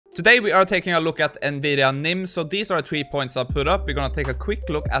Today we are taking a look at NVIDIA NIM. So these are 3 points I put up. We're going to take a quick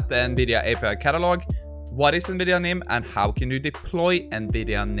look at the NVIDIA API Catalog. What is NVIDIA NIM and how can you deploy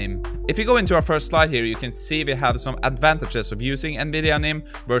NVIDIA NIM? If you go into our first slide here, you can see we have some advantages of using NVIDIA NIM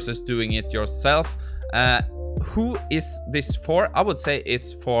versus doing it yourself. Who is this for? I would say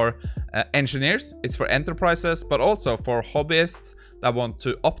it's for engineers, it's for enterprises, but also for hobbyists that want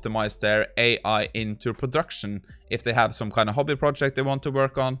to optimize their AI into production if they have some kind of hobby project they want to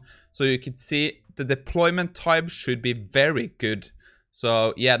work on. So you can see the deployment time should be very good.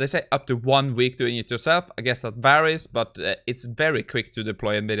 So yeah, they say up to 1 week doing it yourself. I guess that varies, but it's very quick to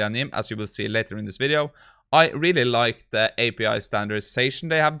deploy NVIDIA NIM, as you will see later in this video. I really like the API standardization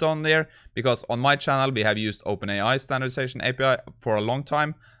they have done there, because on my channel we have used OpenAI standardization API for a long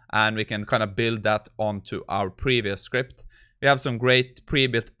time, and we can kind of build that onto our previous script. We have some great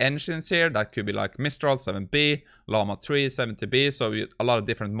pre-built engines here that could be like Mistral 7B, Llama 3 70B, so a lot of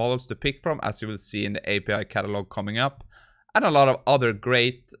different models to pick from, as you will see in the API catalog coming up. And a lot of other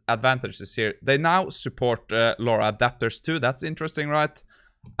great advantages here. They now support LoRa adapters too, that's interesting, right?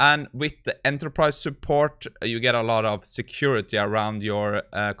 And with the enterprise support, you get a lot of security around your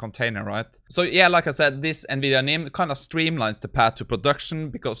container, right? So yeah, like I said, this NVIDIA NIM kind of streamlines the path to production,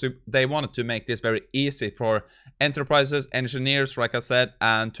 because they wanted to make this very easy for enterprises, engineers, like I said,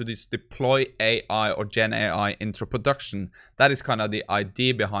 and to just deploy AI or Gen AI into production. That is kind of the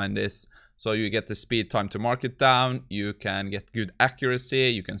idea behind this. So you get the speed time to market down, you can get good accuracy,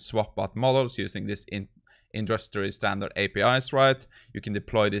 you can swap out models using this industry standard APIs, right? You can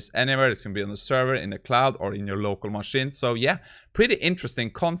deploy this anywhere. It can be on the server, in the cloud, or in your local machine. So yeah, pretty interesting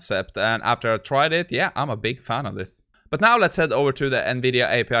concept. And after I tried it, yeah, I'm a big fan of this. But now let's head over to the NVIDIA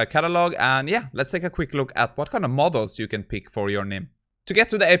API Catalog, and yeah, let's take a quick look at what kind of models you can pick for your NIM. To get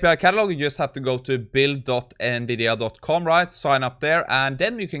to the API Catalog, you just have to go to build.nvidia.com, right? Sign up there, and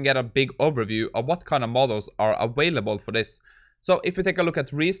then you can get a big overview of what kind of models are available for this. So if we take a look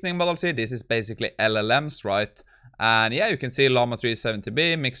at reasoning models here, this is basically LLMs, right? And yeah, you can see Llama 3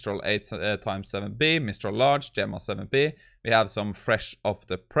 70B, Mistral 8x7B, Mistral Large, Gemma 7B. We have some fresh off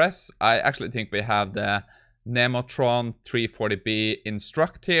the press. I actually think we have the Nemotron 340B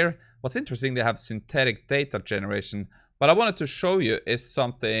Instruct here. What's interesting, they have synthetic data generation. What I wanted to show you is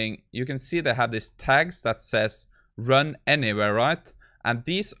something. You can see they have these tags that says run anywhere, right? And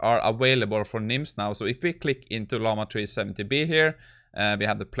these are available for NIMs now. So if we click into Llama 3 70B here, we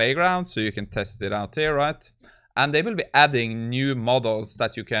have the playground, so you can test it out here, right? And they will be adding new models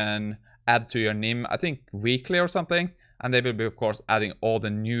that you can add to your NIM, I think weekly or something. And they will be, of course, adding all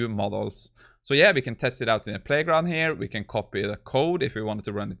the new models. So yeah, we can test it out in the playground here. We can copy the code if we wanted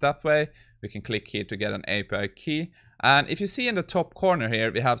to run it that way. We can click here to get an API key. And if you see in the top corner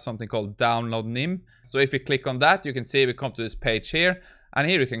here, we have something called download NIM. So if we click on that, you can see we come to this page here. And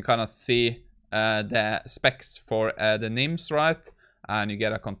here you can kind of see the specs for the NIMs, right? And you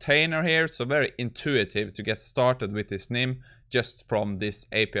get a container here. So very intuitive to get started with this NIM just from this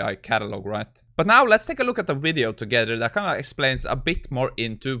API catalog, right? But now let's take a look at the video together that kind of explains a bit more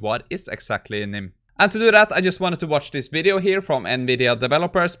into what is exactly a NIM. And to do that, I just wanted to watch this video here from NVIDIA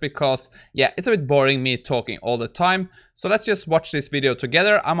developers, because yeah, it's a bit boring me talking all the time. So let's just watch this video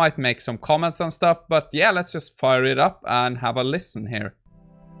together. I might make some comments and stuff, but yeah, let's just fire it up and have a listen here.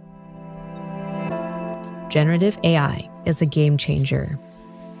 Generative AI is a game changer.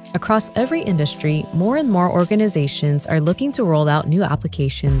 Across every industry, more and more organizations are looking to roll out new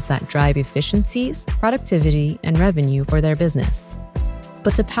applications that drive efficiencies, productivity, and revenue for their business.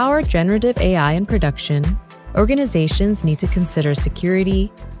 But to power generative AI in production, organizations need to consider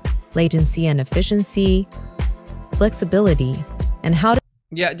security, latency and efficiency, flexibility, and how to...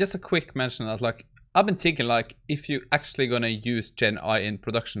 Yeah, just a quick mention that, like, I've been thinking, like, if you're actually gonna use Gen AI in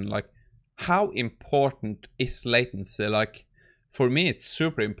production, like, how important is latency? Like, for me, it's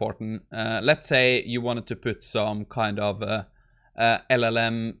super important. Let's say you wanted to put some kind of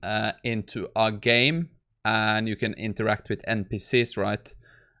LLM into a game, and you can interact with NPCs, right?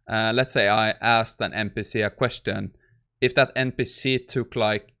 Let's say I asked an NPC a question. If that NPC took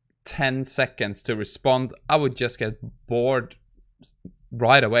like 10 seconds to respond, I would just get bored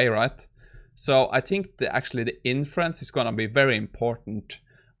right away, right? So I think actually the inference is going to be very important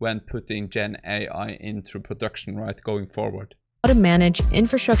when putting Gen AI into production, right, going forward. How to manage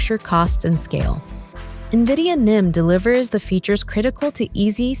infrastructure costs and scale. NVIDIA NIM delivers the features critical to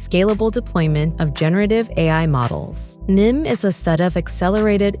easy, scalable deployment of generative AI models. NIM is a set of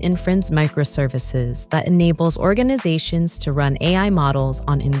accelerated inference microservices that enables organizations to run AI models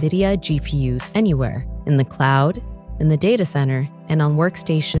on NVIDIA GPUs anywhere, in the cloud, in the data center, and on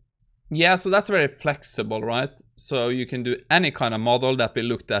workstations. Yeah, so that's very flexible, right? So you can do any kind of model that we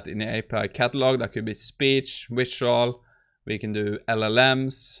looked at in the API catalog. That could be speech, visual. We can do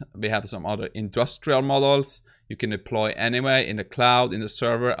LLMs. We have some other industrial models. You can deploy anyway in the cloud, in the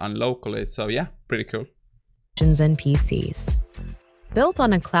server, and locally. So yeah, pretty cool. And PCs. Built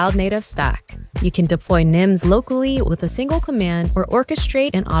on a cloud-native stack, you can deploy NIMs locally with a single command or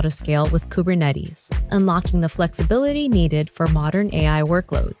orchestrate and autoscale with Kubernetes, unlocking the flexibility needed for modern AI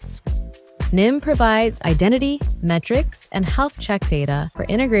workloads. NIM provides identity, metrics, and health check data for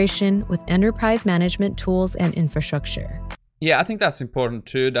integration with enterprise management tools and infrastructure. Yeah, I think that's important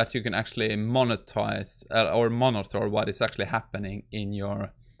too, that you can actually monetize or monitor what is actually happening in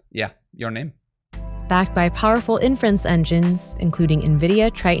your NIM. Backed by powerful inference engines, including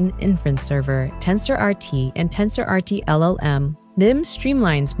NVIDIA Triton Inference Server, TensorRT, and TensorRT LLM, NIM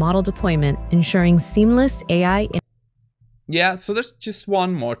streamlines model deployment, ensuring seamless AI. Yeah, so there's just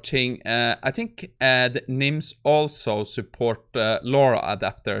one more thing. I think the NIMs also support LoRa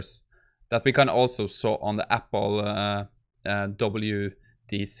adapters that we can also saw on the Apple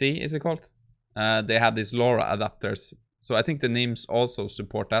WDC, is it called? They have these LoRa adapters. So I think the NIMs also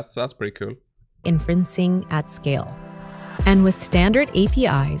support that, so that's pretty cool. Inferencing at scale. And with standard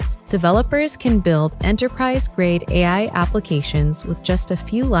APIs, developers can build enterprise-grade AI applications with just a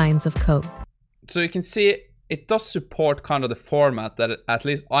few lines of code. So you can see it does support kind of the format that at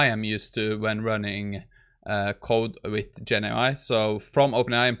least I am used to when running code with GenAI. So from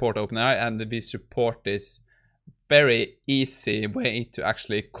OpenAI, import OpenAI, and we support this very easy way to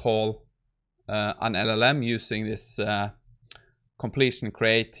actually call an LLM using this completion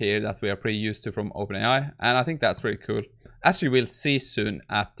create here that we are pretty used to from OpenAI, and I think that's very cool, as you will see soon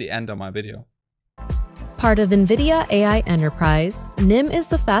at the end of my video. Part of NVIDIA AI Enterprise, NIM is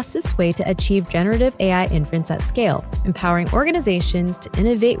the fastest way to achieve generative AI inference at scale, empowering organizations to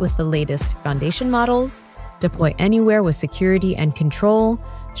innovate with the latest foundation models, deploy anywhere with security and control,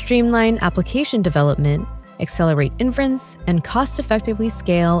 streamline application development, accelerate inference, and cost-effectively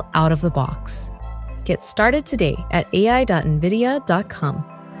scale out of the box. Get started today at ai.nvidia.com.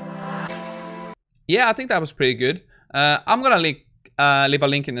 Yeah, I think that was pretty good. I'm gonna leave a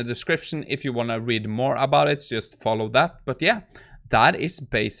link in the description if you want to read more about it. Just follow that. But yeah, that is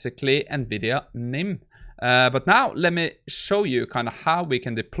basically NVIDIA NIM. But now let me show you kind of how we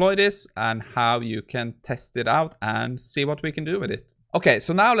can deploy this and how you can test it out and see what we can do with it. Okay,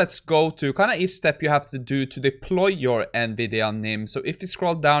 so now let's go to kind of each step you have to do to deploy your NVIDIA NIM. So if you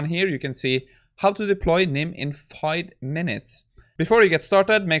scroll down here, you can see how to deploy NIM in 5 minutes. Before you get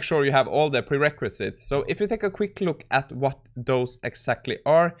started, make sure you have all the prerequisites. So if you take a quick look at what those exactly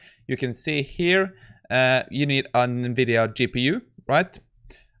are, you can see here you need an NVIDIA GPU, right?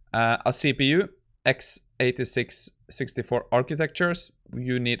 A CPU, x86-64 architectures.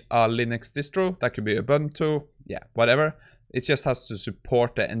 You need a Linux distro, that could be Ubuntu, yeah, whatever. It just has to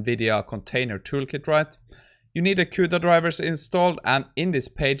support the NVIDIA container toolkit, right? You need the CUDA drivers installed, and in this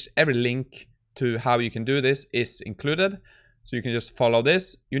page, every link to how you can do this is included. So you can just follow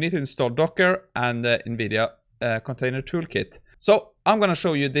this. You need to install Docker and the NVIDIA container toolkit. So I'm going to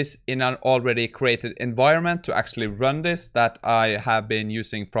show you this in an already created environment to actually run this that I have been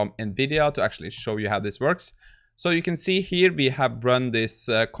using from NVIDIA to actually show you how this works. So you can see here we have run this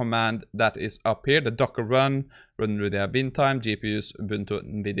command that is up here, the docker run NVIDIA Vintime, GPUs, Ubuntu,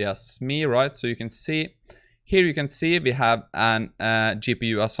 NVIDIA SME, right? So you can see here, you can see we have an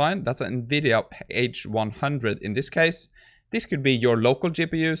GPU assigned. That's an NVIDIA H100 in this case. This could be your local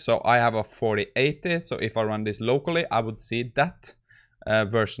GPU. So I have a 4080. So if I run this locally, I would see that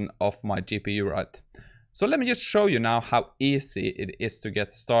version of my GPU, right? So let me just show you now how easy it is to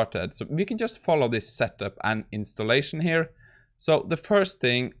get started. So we can just follow this setup and installation here. So the first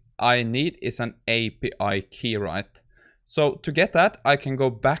thing I need is an API key, right? So to get that, I can go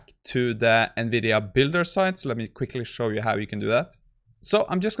back to the NVIDIA builder site. So let me quickly show you how you can do that. So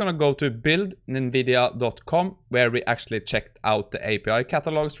I'm just going to go to build.nvidia.com, where we actually checked out the API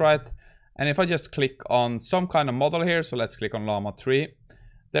catalogs, right? And if I just click on some kind of model here, so let's click on Llama 3,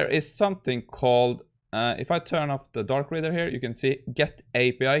 there is something called, if I turn off the dark reader here, you can see get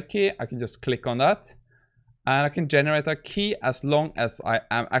API key. I can just click on that. And I can generate a key as long as I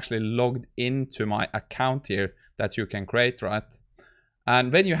am actually logged into my account here that you can create, right?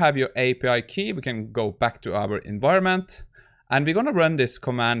 And when you have your API key, we can go back to our environment and we're going to run this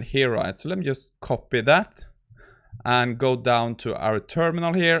command here, right? So let me just copy that and go down to our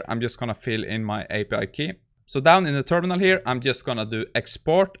terminal here. I'm just going to fill in my API key. So down in the terminal here, I'm just going to do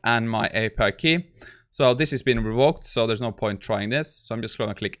export and my API key. So this has been revoked, so there's no point trying this. So I'm just going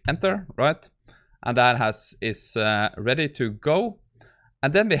to click enter, right? And that is ready to go.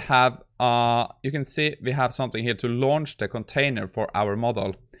 And then we have, you can see we have something here to launch the container for our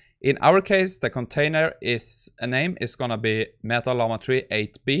model. In our case, the container name is gonna be Meta Llama 3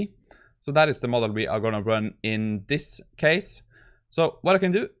 8B. So that is the model we are gonna run in this case. So what I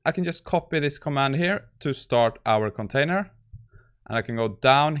can do, I can just copy this command here to start our container. And I can go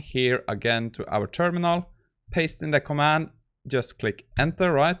down here again to our terminal, paste in the command, just click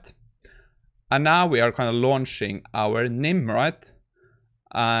enter, right? And now we are kind of launching our NIM, right?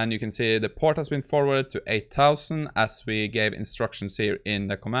 And you can see the port has been forwarded to 8000 as we gave instructions here in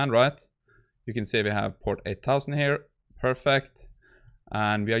the command, right? You can see we have port 8000 here. Perfect.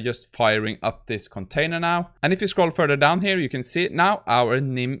 And we are just firing up this container now. And if you scroll further down here, you can see now our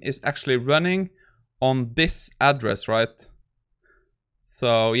NIM is actually running on this address, right?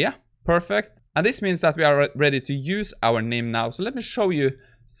 So yeah, perfect. And this means that we are ready to use our NIM now. So let me show you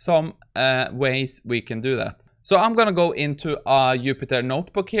some ways we can do that. So I'm gonna go into a Jupyter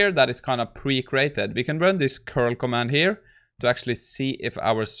notebook here that is kind of pre-created. We can run this curl command here to actually see if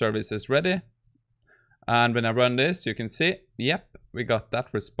our service is ready. And when I run this, you can see, yep, we got that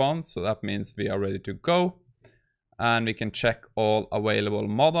response. So that means we are ready to go. And we can check all available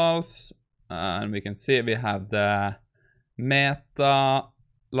models. And we can see we have the Meta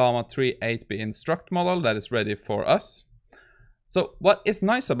Llama 3 8B instruct model that is ready for us. So what is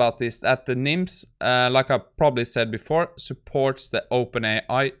nice about this that the NIMs, like I probably said before, supports the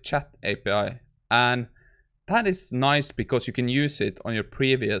OpenAI chat API. And that is nice because you can use it on your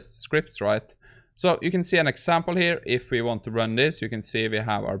previous scripts, right? So you can see an example here. If we want to run this, you can see we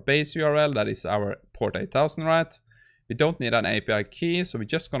have our base URL, that is our port 8000, right? We don't need an API key, so we're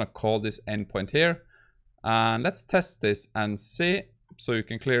just gonna call this endpoint here. And let's test this and see. So you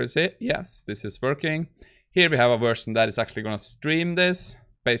can clearly see, yes, this is working. Here we have a version that is actually going to stream this,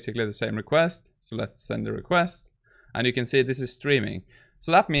 basically the same request. So let's send the request. And you can see this is streaming.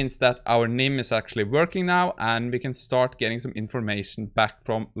 So that means that our NIM is actually working now and we can start getting some information back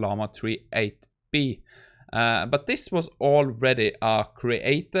from Llama 3 8B. But this was already a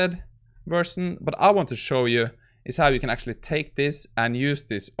created version. But I want to show you is how you can actually take this and use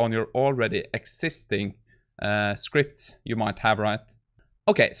this on your already existing scripts you might have, right?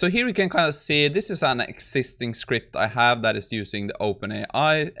 Okay, so here you can kind of see this is an existing script I have that is using the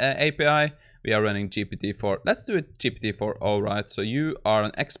OpenAI API. We are running GPT-4. Let's do it GPT-4o, right? So you are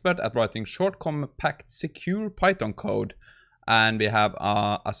an expert at writing short, compact, secure Python code. And we have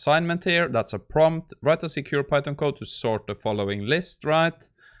an assignment here. That's a prompt. Write a secure Python code to sort the following list, right?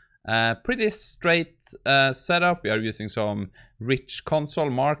 Pretty straight setup. We are using some rich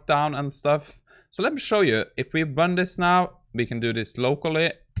console markdown and stuff. So let me show you. If we run this now, we can do this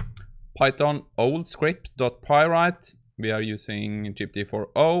locally. Python old script.py, right? We are using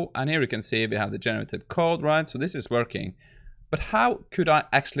GPT-4o, and here you can see we have the generated code, right? So this is working. But how could I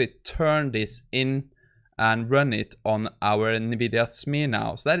actually turn this in and run it on our NVIDIA SME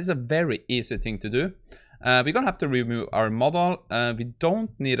now? So that is a very easy thing to do. We're gonna have to remove our model. We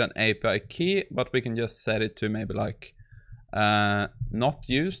don't need an API key, but we can just set it to maybe like not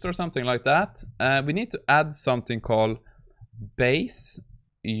used or something like that. We need to add something called base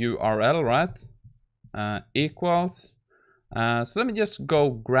URL, right? Equals. So let me just go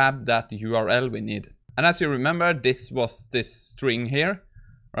grab that URL we need. And as you remember, this was this string here,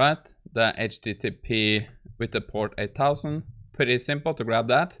 right? The HTTP with the port 8000. Pretty simple to grab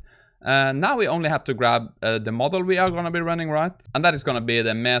that. Now we only have to grab the model we are going to be running, right? And that is going to be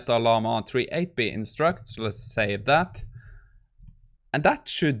the Meta Llama 3 8B instruct. So let's save that. And that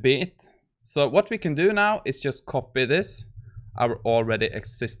should be it. So what we can do now is just copy this, our already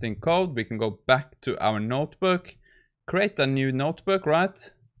existing code. We can go back to our notebook, create a new notebook,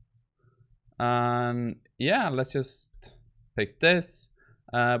 right? And yeah, let's just pick this.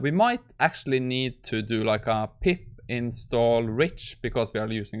 We might actually need to do like a pip install rich because we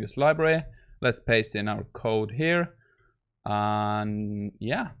are using this library. Let's paste in our code here. And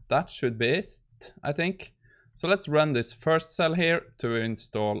yeah, that should be it, I think. So let's run this first cell here to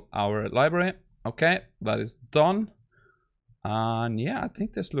install our library. Okay, that is done. And yeah, I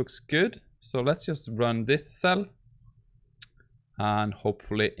think this looks good. So let's just run this cell. And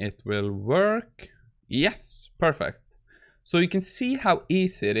hopefully it will work. Yes, perfect. So you can see how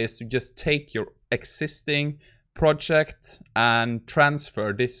easy it is to just take your existing project and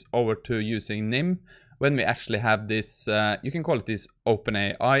transfer this over to using NIM when we actually have this, you can call it this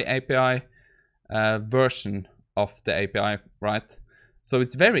OpenAI API version of the API, right? So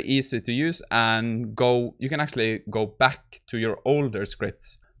it's very easy to use and you can actually go back to your older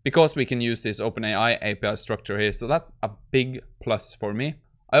scripts because we can use this OpenAI API structure here. So that's a big plus for me.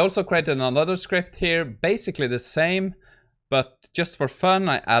 I also created another script here, basically the same, But just for fun,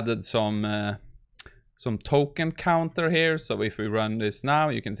 I added some token counter here. So if we run this now,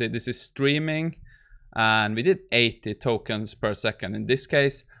 you can see this is streaming. And we did 80 tokens per second. In this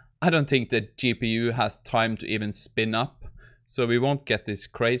case, I don't think the GPU has time to even spin up. So we won't get this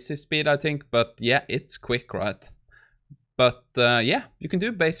crazy speed, I think. But yeah, it's quick, right? But yeah, you can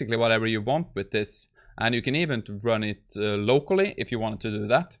do basically whatever you want with this. And you can even run it locally if you wanted to do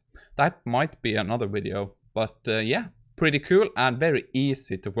that. That might be another video. But yeah, pretty cool and very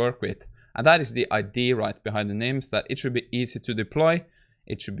easy to work with. And that is the idea right behind the NIMs, that it should be easy to deploy.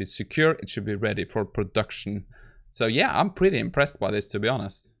 It should be secure. It should be ready for production. So yeah, I'm pretty impressed by this, to be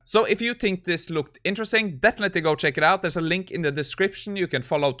honest. So if you think this looked interesting, definitely go check it out. There's a link in the description you can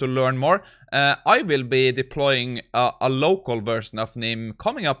follow to learn more. I will be deploying a local version of NIM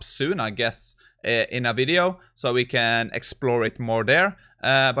coming up soon, I guess, in a video, so we can explore it more there.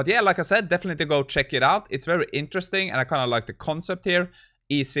 But yeah, like I said, definitely go check it out. It's very interesting, and I kind of like the concept here.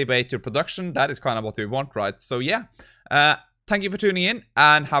 Easy way to production. That is kind of what we want, right? So yeah, thank you for tuning in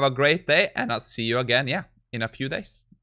and have a great day, and I'll see you again, yeah, in a few days.